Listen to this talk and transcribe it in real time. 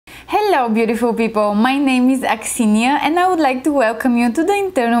Hello beautiful people, my name is Aksiniya and I would like to welcome you to the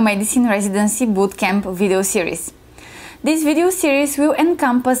Internal Medicine Residency Bootcamp video series. This video series will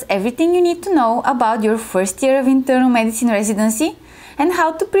encompass everything you need to know about your first year of internal medicine residency and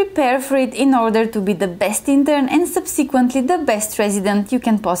how to prepare for it in order to be the best intern and subsequently the best resident you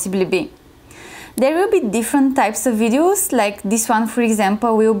can possibly be. There will be different types of videos, like this one for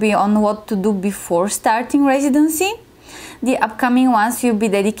example will be on what to do before starting residency. The upcoming ones will be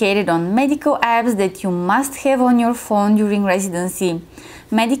dedicated on medical apps that you must have on your phone during residency,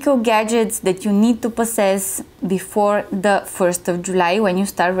 medical gadgets that you need to possess before the 1st of July when you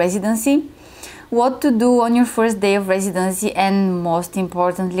start residency, what to do on your first day of residency, and most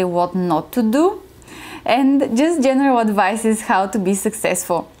importantly what not to do, and just general advices how to be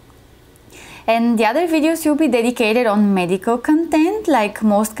successful. And the other videos will be dedicated on medical content, like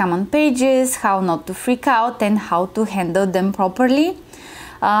most common pages, how not to freak out and how to handle them properly.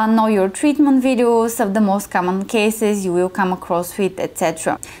 Know your treatment videos of the most common cases you will come across with,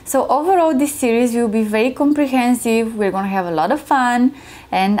 etc. So overall this series will be very comprehensive, we're gonna have a lot of fun,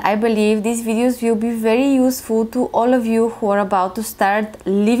 and I believe these videos will be very useful to all of you who are about to start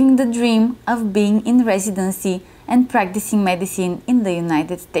living the dream of being in residency and practicing medicine in the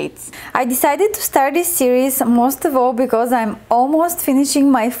United States. I decided to start this series most of all because I'm almost finishing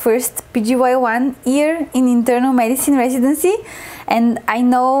my first PGY1 year in internal medicine residency, and I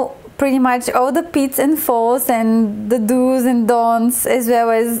know pretty much all the pits and falls and the do's and don'ts, as well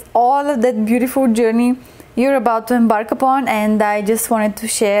as all of that beautiful journey you're about to embark upon, and I just wanted to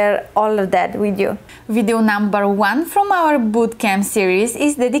share all of that with you. Video number 1 from our bootcamp series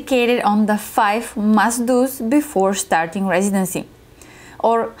is dedicated on the 5 must-dos before starting residency,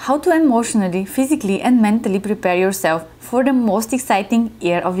 or how to emotionally, physically and mentally prepare yourself for the most exciting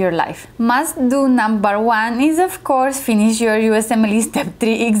year of your life. Must-do number 1 is of course finish your USMLE Step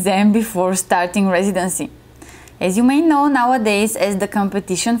 3 exam before starting residency. As you may know, nowadays, as the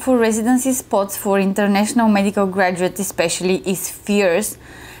competition for residency spots for international medical graduates especially is fierce,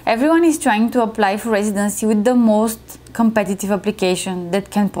 everyone is trying to apply for residency with the most competitive application that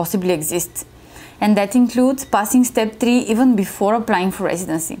can possibly exist. And that includes passing Step 3 even before applying for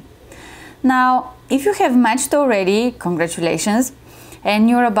residency. Now, if you have matched already, congratulations, and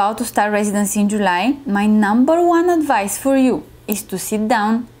you're about to start residency in July, my number 1 advice for you is to sit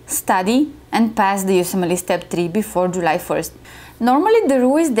down, study, and pass the USMLE Step 3 before July 1st. Normally the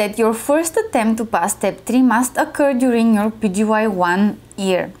rule is that your first attempt to pass Step 3 must occur during your PGY1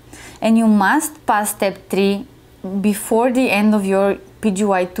 year, and you must pass Step 3 before the end of your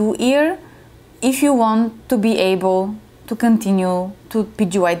PGY2 year if you want to be able to continue to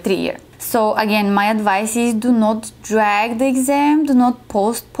PGY3 year. So again, my advice is do not drag the exam, do not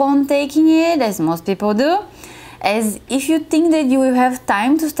postpone taking it as most people do, as if you think that you will have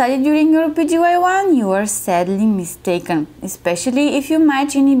time to study during your PGY1, you are sadly mistaken, especially if you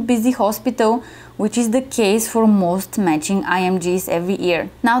match in a busy hospital, which is the case for most matching IMGs every year.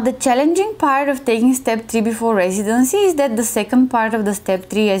 Now, the challenging part of taking Step 3 before residency is that the second part of the Step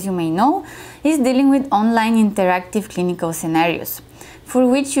 3, as you may know, is dealing with online interactive clinical scenarios, for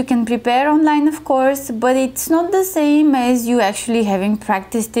which you can prepare online of course, but it's not the same as you actually having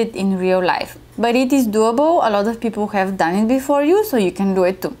practiced it in real life. But it is doable, a lot of people have done it before you, so you can do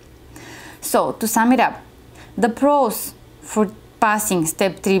it too. So, to sum it up, the pros for passing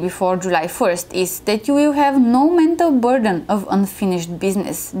Step 3 before July 1st is that you will have no mental burden of unfinished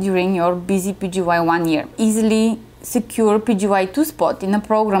business during your busy PGY1 year. Easily secure PGY2 spot in a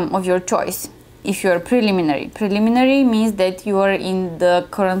program of your choice. If you are preliminary. Preliminary means that you are in the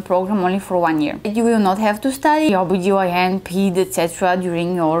current program only for 1 year. You will not have to study OBGYN, PED, etc.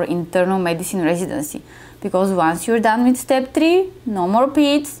 during your internal medicine residency, because once you're done with Step 3, no more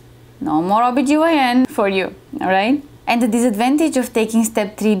PEDs, no more OBGYN for you, alright? And the disadvantage of taking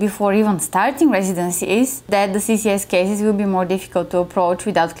Step 3 before even starting residency is that the CCS cases will be more difficult to approach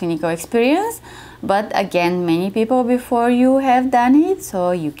without clinical experience. But again, many people before you have done it,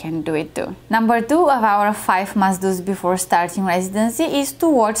 so you can do it too. Number 2 of our 5 must-dos before starting residency is to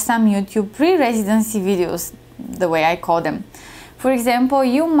watch some YouTube pre-residency videos, the way I call them. For example,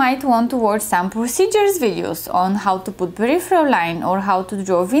 you might want to watch some procedures videos on how to put peripheral line or how to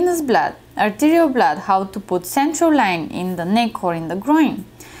draw venous blood, arterial blood, how to put central line in the neck or in the groin.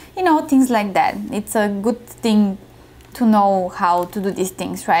 You know, things like that. It's a good thing to know how to do these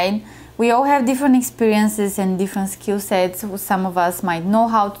things, right? We all have different experiences and different skill sets. Some of us might know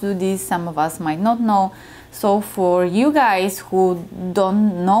how to do this, some of us might not know. So for you guys who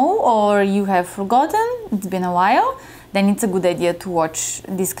don't know or you have forgotten, it's been a while, then it's a good idea to watch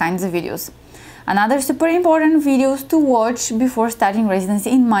these kinds of videos. Another super important videos to watch before starting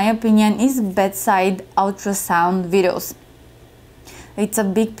residency, in my opinion, is bedside ultrasound videos. It's a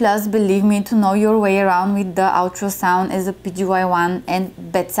big plus, believe me, to know your way around with the ultrasound as a PGY-1 and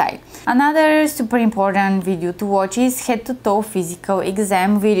bedside. Another super important video to watch is head-to-toe physical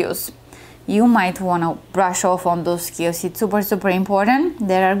exam videos. You might want to brush off on those skills. It's super important.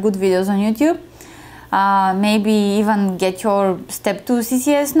 There are good videos on YouTube. Maybe even get your step 2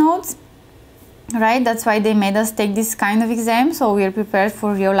 CCS notes. Right, that's why they made us take this kind of exam, so we are prepared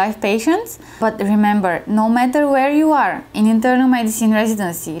for real-life patients. But remember, no matter where you are in internal medicine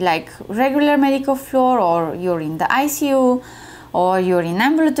residency, like regular medical floor, or you're in the ICU, or you're in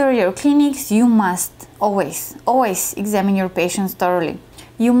ambulatory or clinics, you must always examine your patients thoroughly.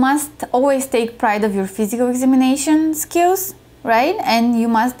 You must always take pride of your physical examination skills, right? And you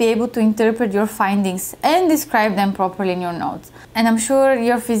must be able to interpret your findings and describe them properly in your notes. And I'm sure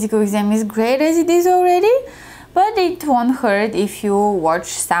your physical exam is great as it is already, but it won't hurt if you watch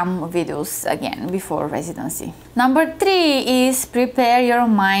some videos again before residency. Number 3 is prepare your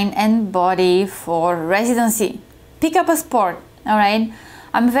mind and body for residency. Pick up a sport, alright?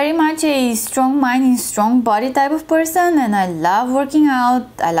 I'm very much a strong mind and strong body type of person, and I love working out.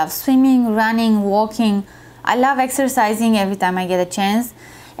 I love swimming, running, walking. I love exercising every time I get a chance,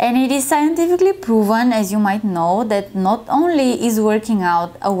 and it is scientifically proven, as you might know, that not only is working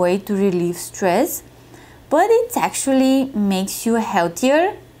out a way to relieve stress, but it actually makes you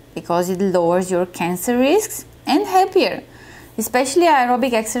healthier because it lowers your cancer risks, and happier. Especially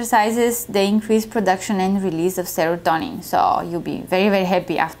aerobic exercises, they increase production and release of serotonin, so you'll be very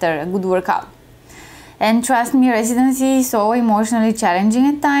happy after a good workout. And trust me, residency is so emotionally challenging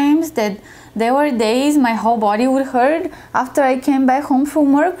at times that there were days my whole body would hurt after I came back home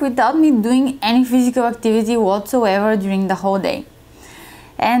from work without me doing any physical activity whatsoever during the whole day.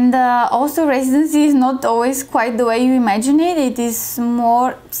 And also, residency is not always quite the way you imagine it.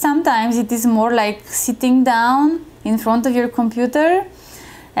 Sometimes it is more like sitting down in front of your computer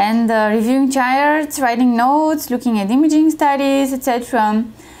and reviewing charts, writing notes, looking at imaging studies, etc.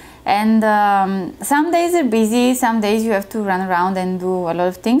 And some days are busy, some days you have to run around and do a lot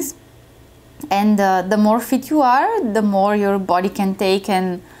of things. And the more fit you are, the more your body can take,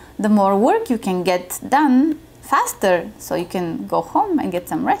 and the more work you can get done faster, so you can go home and get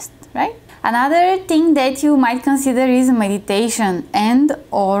some rest, right? Another thing that you might consider is meditation and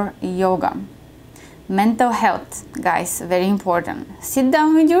or yoga. Mental health, guys, very important. Sit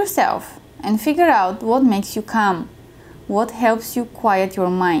down with yourself and figure out what makes you calm, what helps you quiet your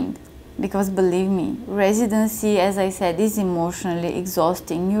mind. Because believe me, residency, as I said, is emotionally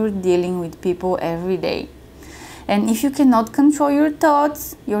exhausting. You're dealing with people every day. And if you cannot control your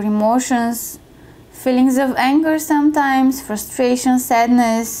thoughts, your emotions, feelings of anger sometimes, frustration,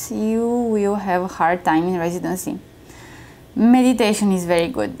 sadness, you will have a hard time in residency. Meditation is very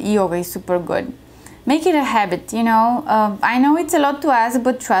good. Yoga is super good. Make it a habit, you know. I know it's a lot to ask,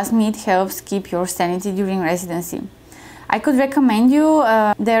 but trust me, it helps keep your sanity during residency. I could recommend you,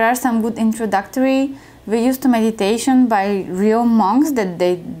 there are some good introductory videos to meditation by real monks that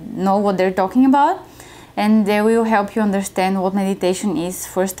they know what they're talking about, and they will help you understand what meditation is.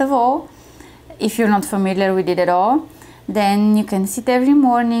 First of all, if you're not familiar with it at all, then you can sit every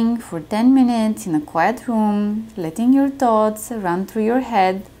morning for 10 minutes in a quiet room, letting your thoughts run through your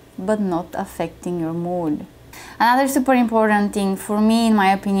head, but not affecting your mood. Another super important thing for me, in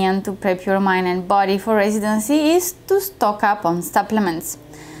my opinion, to prep your mind and body for residency is to stock up on supplements.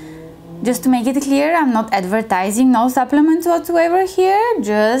 Just to make it clear, I'm not advertising no supplements whatsoever here,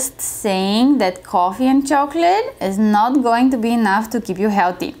 just saying that coffee and chocolate is not going to be enough to keep you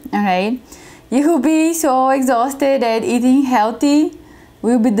healthy, alright? You will be so exhausted that eating healthy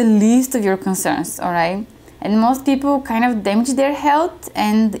will be the least of your concerns, alright? And most people kind of damage their health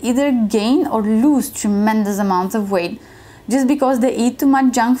and either gain or lose tremendous amounts of weight just because they eat too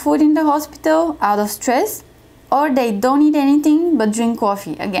much junk food in the hospital out of stress, or they don't eat anything but drink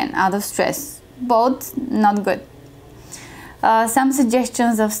coffee, again, out of stress. Both not good. Some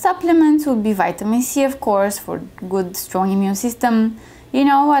suggestions of supplements would be vitamin C, of course, for good, strong immune system. You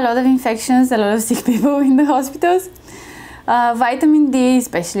know, a lot of infections, a lot of sick people in the hospitals. Vitamin D,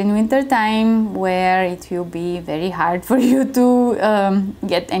 especially in winter time, where it will be very hard for you to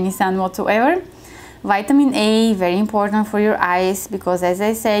get any sun whatsoever. Vitamin A, very important for your eyes, because as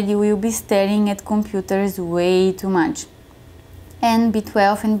I said, you will be staring at computers way too much. And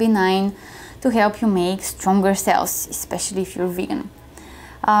B12 and B9 to help you make stronger cells, especially if you're vegan.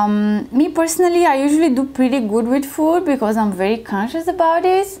 Me personally, I usually do pretty good with food because I'm very conscious about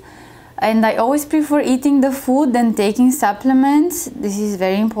this. And I always prefer eating the food than taking supplements. This is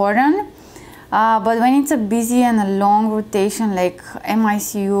very important. But when it's a busy and a long rotation like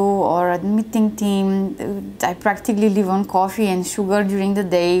MICU or admitting team, I practically live on coffee and sugar during the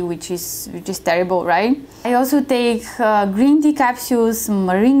day, which is terrible, right? I also take green tea capsules,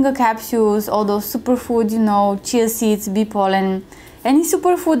 moringa capsules, all those superfoods, you know, chia seeds, bee pollen. Any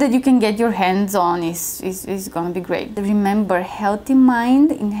superfood that you can get your hands on is gonna be great. Remember, healthy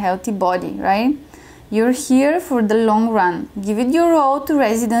mind in healthy body, right? You're here for the long run. Give it your all to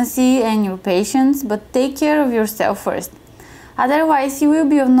residency and your patients, but take care of yourself first. Otherwise, you will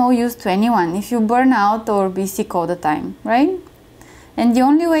be of no use to anyone if you burn out or be sick all the time, right? And the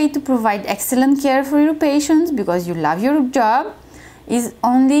only way to provide excellent care for your patients, because you love your job, is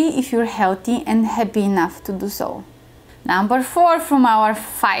only if you're healthy and happy enough to do so. Number 4 from our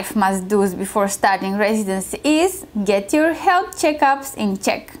 5 must-dos before starting residency is get your health checkups in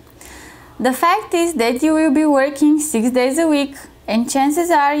check. The fact is that you will be working 6 days a week, and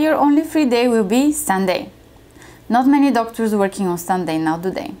chances are your only free day will be Sunday. Not many doctors working on Sunday now, do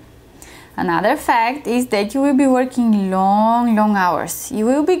they? Another fact is that you will be working long hours. You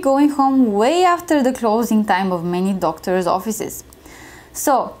will be going home way after the closing time of many doctors' offices.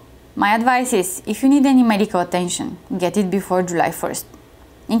 So, my advice is, if you need any medical attention, get it before July 1st,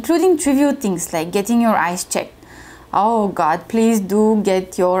 including trivial things like getting your eyes checked. Oh God, please do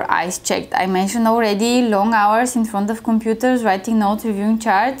get your eyes checked. I mentioned already, long hours in front of computers, writing notes, reviewing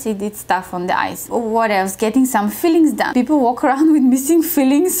charts, it's tough on the eyes. Oh, what else? Getting some fillings done. People walk around with missing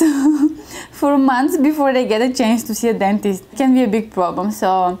fillings for months before they get a chance to see a dentist. It can be a big problem,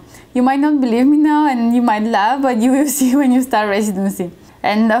 so you might not believe me now and you might laugh, but you will see when you start residency.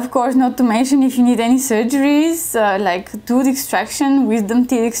 And of course, not to mention if you need any surgeries like tooth extraction, wisdom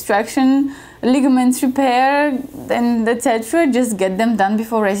teeth extraction, ligaments repair, and etc. Just get them done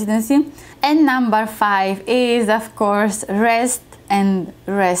before residency. And number 5 is, of course, rest, and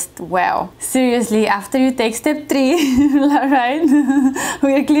rest well. Seriously, after you take step 3, right?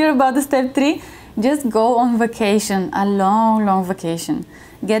 We are clear about the step 3. Just go on vacation, a long vacation.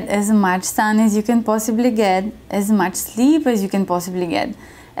 Get as much sun as you can possibly get, as much sleep as you can possibly get,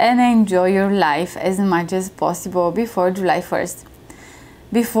 and enjoy your life as much as possible before July 1st.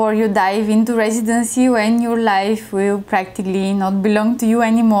 Before you dive into residency, when your life will practically not belong to you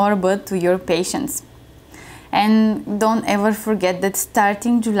anymore, but to your patients. And don't ever forget that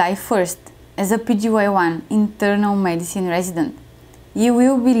starting July 1st, as a PGY1 internal medicine resident, you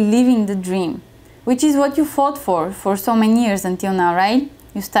will be living the dream, which is what you fought for so many years until now, right?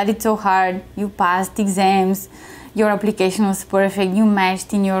 You studied so hard, you passed exams, your application was perfect, you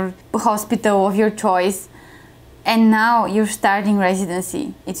matched in your hospital of your choice, and now you're starting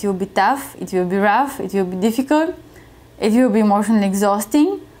residency. It will be tough, it will be rough, it will be difficult, it will be emotionally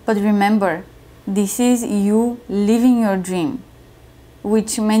exhausting, but remember, this is you living your dream,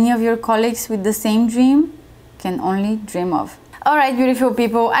 which many of your colleagues with the same dream can only dream of. Alright, beautiful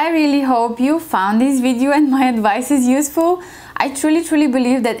people, I really hope you found this video and my advice is useful. I truly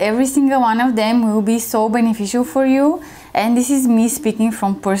believe that every single one of them will be so beneficial for you, and this is me speaking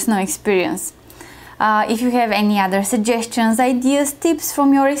from personal experience. If you have any other suggestions, ideas, tips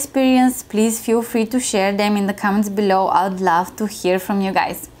from your experience, please feel free to share them in the comments below. I'd love to hear from you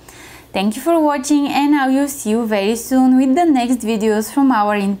guys. Thank you for watching, and I will see you very soon with the next videos from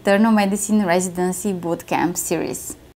our internal medicine residency bootcamp series.